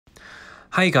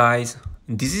Hi guys,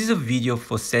 this is a video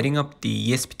for setting up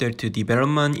the ESP32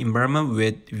 development environment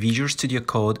with Visual Studio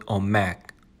Code on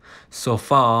Mac. So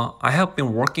far, I have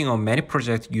been working on many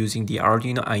projects using the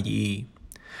Arduino IDE.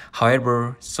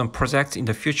 However, some projects in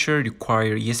the future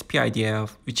require ESP-IDF,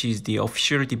 which is the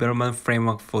official development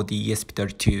framework for the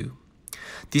ESP32.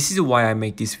 This is why I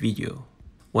make this video.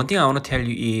 One thing I want to tell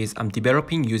you is I'm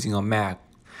developing using a Mac.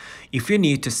 If you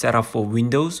need to set up for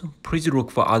Windows, please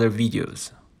look for other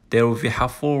videos. They will be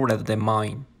helpful rather than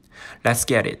mine. Let's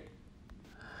get it.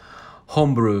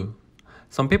 HomeBrew.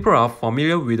 Some people are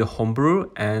familiar with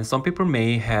HomeBrew and some people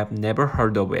may have never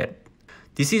heard of it.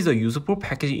 This is a useful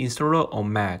package installer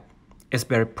on Mac. It's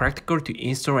very practical to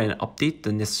install and update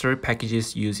the necessary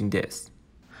packages using this.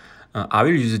 I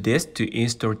will use this to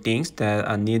install things that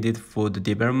are needed for the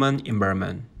development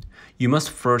environment. You must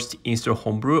first install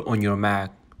HomeBrew on your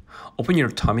Mac. Open your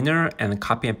terminal and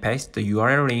copy and paste the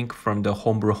URL link from the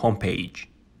HomeBrew homepage.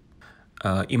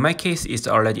 In my case, it's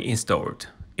already installed.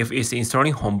 If it's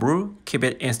installing HomeBrew, keep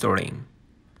it installing.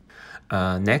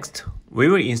 Next, we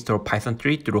will install Python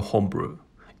 3 through HomeBrew.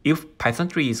 If Python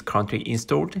 3 is currently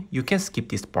installed, you can skip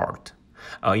this part.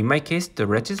 In my case, the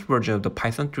latest version of the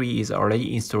Python 3 is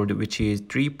already installed, which is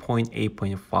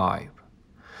 3.8.5.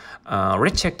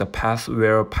 Let's check the path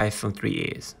where Python 3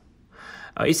 is.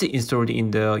 It's installed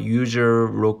in the user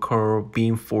local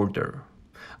bin folder.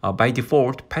 By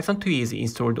default, Python 3 is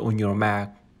installed on your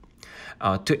Mac.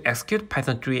 To execute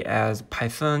Python 3 as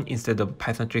Python instead of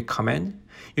Python 3 command,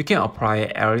 you can apply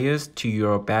alias to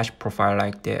your bash profile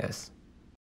like this.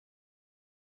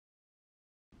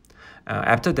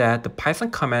 After that, the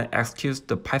Python command executes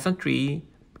the Python 3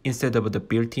 instead of the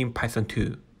built-in Python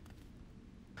 2.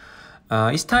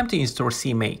 It's time to install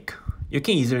CMake. You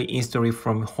can easily install it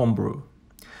from HomeBrew.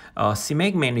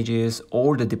 CMake manages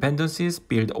all the dependencies,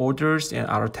 build orders, and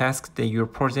other tasks that your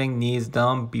project needs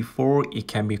done before it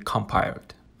can be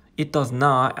compiled. It does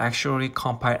not actually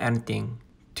compile anything.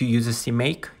 To use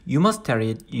CMake, you must tell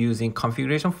it using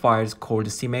configuration files called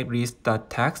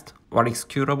cmakelist.txt, what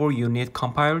executable you need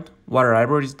compiled, what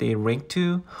libraries they link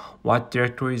to, what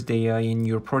directories they are in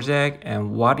your project,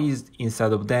 and what is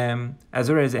inside of them, as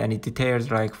well as any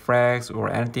details like flags or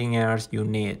anything else you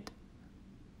need.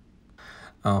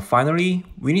 Finally,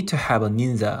 we need to have a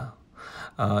Ninja.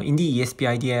 In the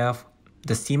ESP-IDF,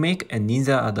 the CMake and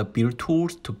Ninja are the build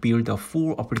tools to build a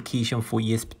full application for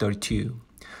ESP32.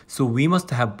 So we must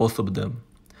have both of them.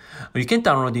 You can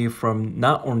download it from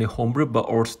not only HomeBrew but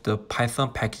also the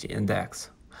Python package index.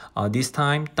 This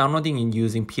time, downloading and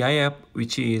using pip,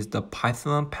 which is the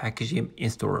Python package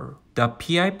installer. The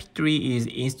pip3 is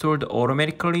installed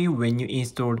automatically when you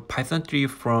install Python 3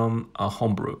 from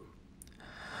HomeBrew.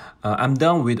 I'm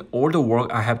done with all the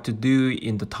work I have to do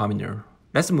in the terminal.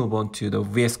 Let's move on to the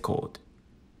VS Code.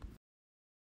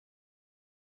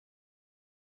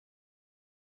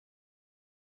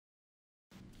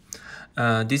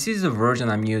 This is the version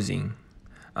I'm using.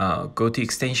 Go to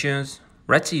Extensions.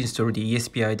 Let's install the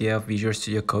ESP-IDF Visual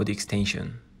Studio Code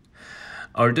extension.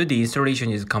 Although the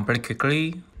installation is completed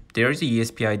quickly, there's the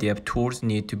ESP-IDF tools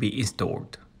need to be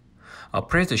installed.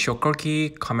 Press the shortcut key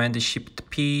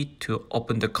Command-Shift-P to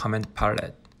open the command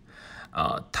palette.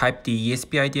 Type the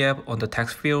ESP-IDF on the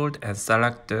text field and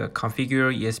select the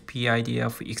Configure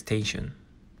ESP-IDF extension.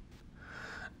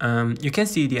 You can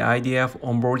see the IDF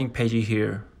onboarding page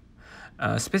here.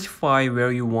 Specify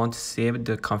where you want to save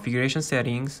the configuration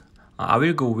settings. I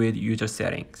will go with User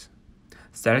Settings.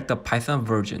 Select the Python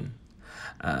version.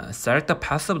 Select the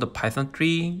path of the Python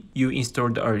 3 you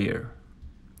installed earlier.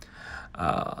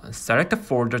 Select the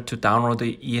folder to download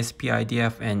the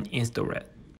ESP-IDF and install it.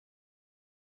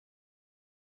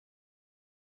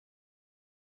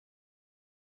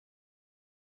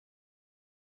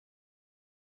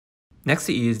 Next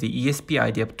is the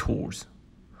ESP-IDF tools.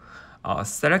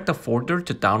 Select the folder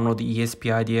to download the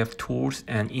ESP-IDF tools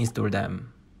and install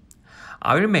them.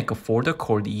 I will make a folder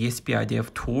called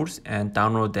ESP-IDF tools and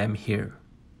download them here.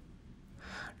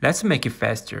 Let's make it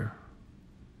faster.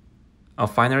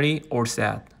 Finally, all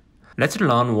set. Let's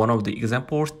run one of the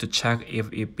examples to check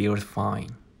if it builds fine.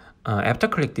 After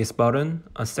click this button,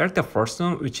 select the first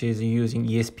one, which is using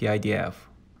ESP-IDF.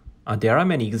 There are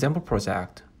many example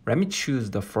projects. Let me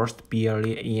choose the first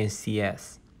BLE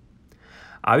ANCS.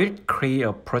 I will create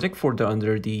a project folder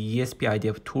under the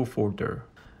ESP-IDF tool folder.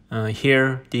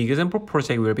 Here, the example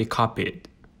project will be copied.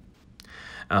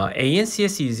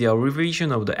 ANCS is a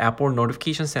revision of the Apple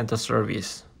Notification Center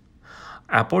service.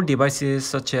 Apple devices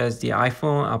such as the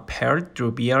iPhone are paired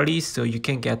through BLE so you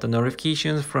can get the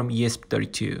notifications from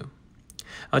ESP32.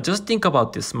 Just think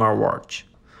about this smartwatch.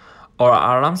 or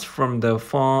alarms from the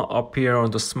phone appear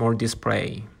on the small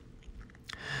display.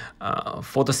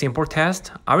 For the simple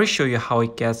test, I will show you how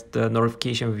it gets the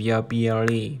notification via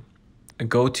BLE.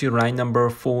 Go to line number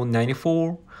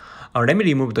 494. Let me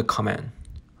remove the comment.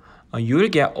 You will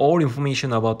get all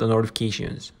information about the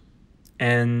notifications.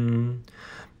 And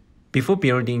before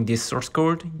building this source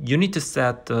code, you need to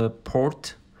set the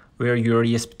port where your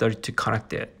ESP32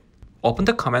 connected. Open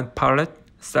the command palette,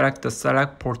 select the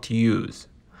select port to use.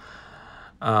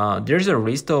 There's a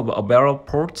list of available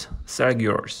ports, select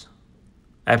yours.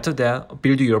 After that,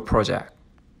 build your project.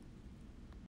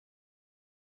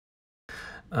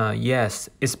 Yes,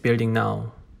 it's building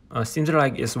now. Seems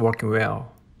like it's working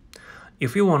well.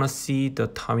 If you want to see the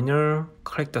terminal,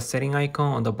 click the setting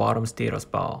icon on the bottom status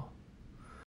bar.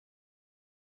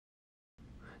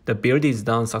 The build is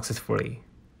done successfully.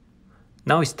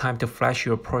 Now it's time to flash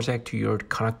your project to your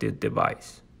connected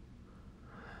device.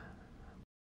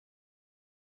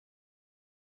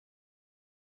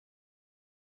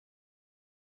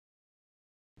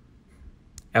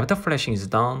 After flashing is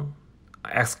done,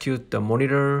 execute the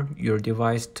monitor your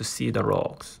device to see the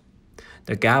logs.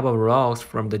 The gap of logs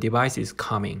from the device is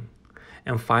coming.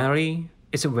 And finally,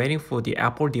 it's waiting for the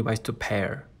Apple device to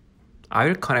pair. I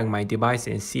will connect my device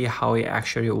and see how it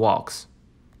actually works.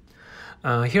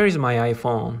 Here is my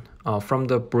iPhone. From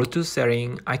the Bluetooth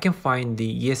setting, I can find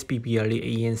the ESP-BLE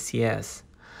ANCS.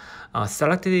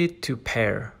 Selected it to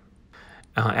pair.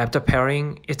 After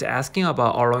pairing, it's asking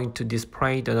about allowing to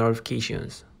display the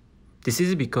notifications. This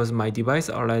is because my device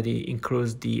already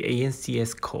includes the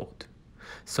ANCS code.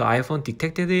 So iPhone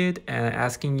detected it and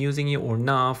asking using it or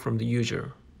not from the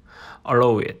user.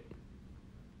 Allow it.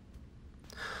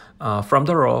 From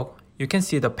the log, you can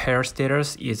see the pair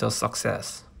status is a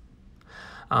success.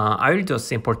 I will do a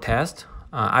simple test.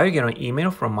 I will get an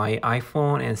email from my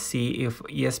iPhone and see if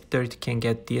ESP32 can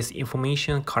get this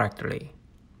information correctly.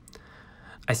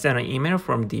 I sent an email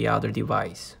from the other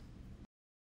device.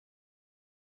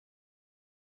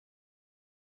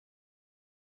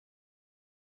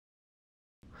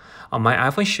 My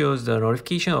iPhone shows the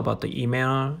notification about the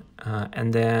email,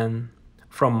 and then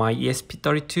from my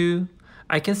ESP32,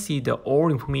 I can see the all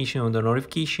information on the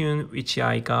notification which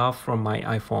I got from my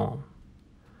iPhone.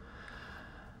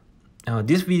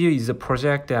 This video is a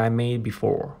project that I made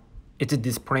before. It's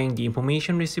displaying the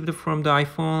information received from the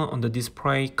iPhone on the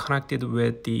display connected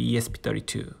with the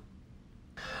ESP32.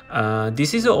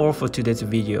 This is all for today's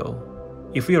video.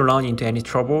 If you run into any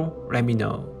trouble, let me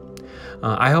know.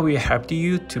 I hope it helped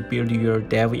you to build your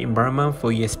dev environment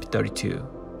for ESP32.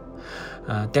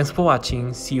 Thanks for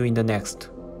watching. See you in the next.